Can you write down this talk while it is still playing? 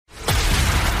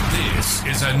This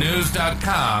is a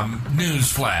News.com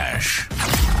news flash.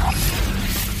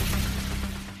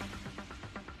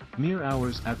 Mere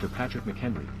hours after Patrick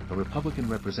McHenry, a Republican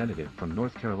representative from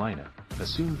North Carolina,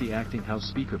 assumed the acting House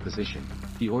Speaker position,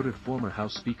 he ordered former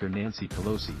House Speaker Nancy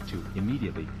Pelosi to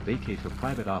immediately vacate her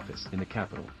private office in the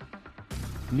Capitol.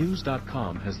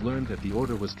 News.com has learned that the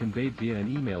order was conveyed via an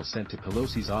email sent to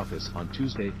Pelosi's office on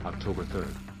Tuesday, October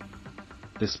 3rd.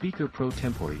 The Speaker pro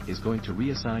tempore is going to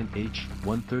reassign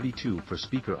H-132 for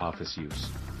Speaker office use.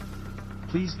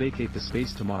 Please vacate the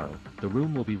space tomorrow, the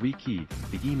room will be rekeyed,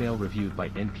 the email reviewed by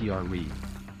NPR read.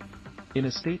 In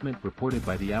a statement reported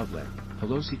by the outlet,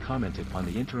 Pelosi commented on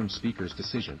the interim speaker's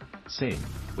decision, saying,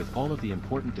 "With all of the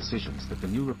important decisions that the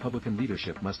new Republican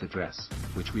leadership must address,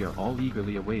 which we are all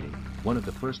eagerly awaiting, one of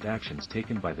the first actions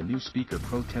taken by the new Speaker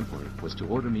pro tempore was to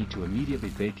order me to immediately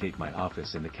vacate my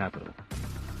office in the Capitol.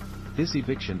 This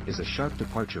eviction is a sharp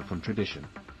departure from tradition.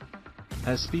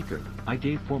 As Speaker, I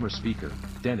gave former Speaker,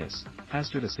 Dennis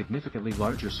Hastert a significantly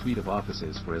larger suite of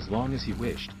offices for as long as he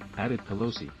wished," added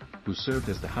Pelosi, who served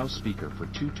as the House Speaker for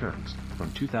 2 terms,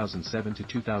 from 2007 to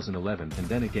 2011 and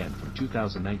then again from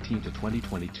 2019 to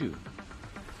 2022.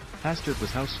 Hastert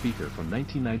was House Speaker from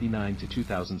 1999 to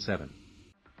 2007.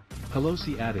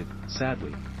 Pelosi added,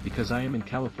 "Sadly, because I am in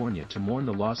California to mourn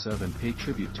the loss of and pay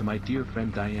tribute to my dear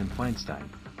friend Dianne Feinstein,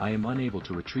 I am unable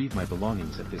to retrieve my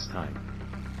belongings at this time."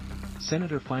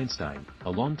 Senator Feinstein, a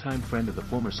longtime friend of the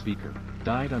former Speaker,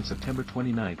 died on September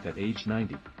 29 at age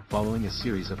 90, following a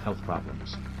series of health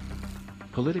problems.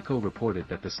 Politico reported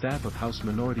that the staff of House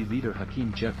Minority Leader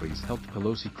Hakeem Jeffries helped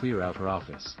Pelosi clear out her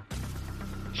office.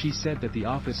 She said that the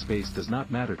office space does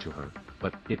not matter to her,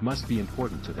 but it must be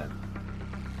important to them.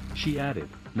 She added,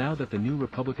 "Now that the new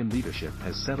Republican leadership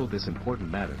has settled this important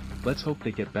matter, let's hope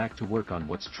they get back to work on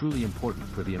what's truly important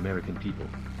for the American people."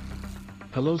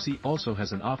 Pelosi also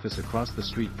has an office across the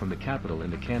street from the Capitol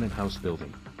in the Cannon House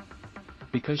building.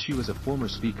 Because she was a former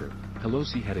Speaker,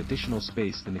 Pelosi had additional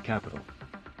space in the Capitol.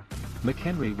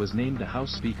 McHenry was named the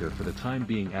House Speaker for the time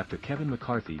being after Kevin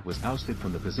McCarthy was ousted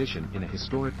from the position in a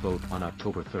historic vote on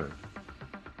October 3rd.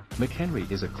 McHenry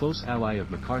is a close ally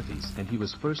of McCarthy's and he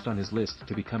was first on his list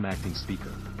to become acting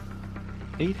Speaker.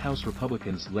 8 House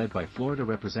Republicans led by Florida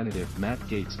Representative Matt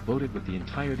Gaetz voted with the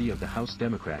entirety of the House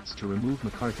Democrats to remove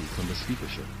McCarthy from the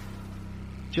speakership.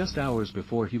 Just hours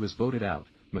before he was voted out,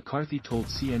 McCarthy told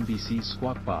CNBC's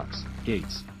Squawk Box,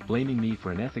 "Gaetz, blaming me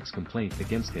for an ethics complaint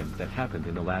against him that happened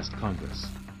in the last Congress.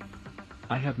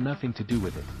 I have nothing to do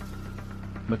with it."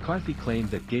 McCarthy claimed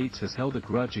that Gaetz has held a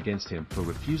grudge against him for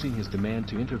refusing his demand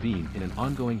to intervene in an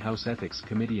ongoing House Ethics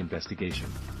Committee investigation.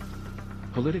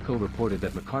 Politico reported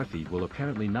that McCarthy will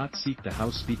apparently not seek the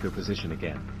House Speaker position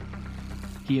again.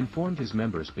 He informed his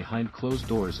members behind closed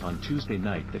doors on Tuesday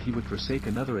night that he would forsake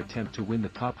another attempt to win the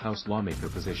top House lawmaker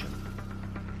position.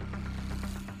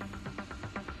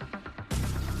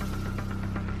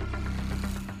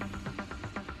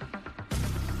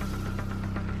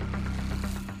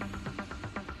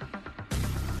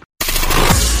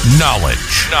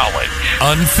 Knowledge.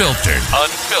 Unfiltered.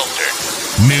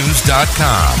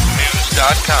 News.com.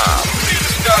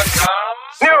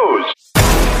 News.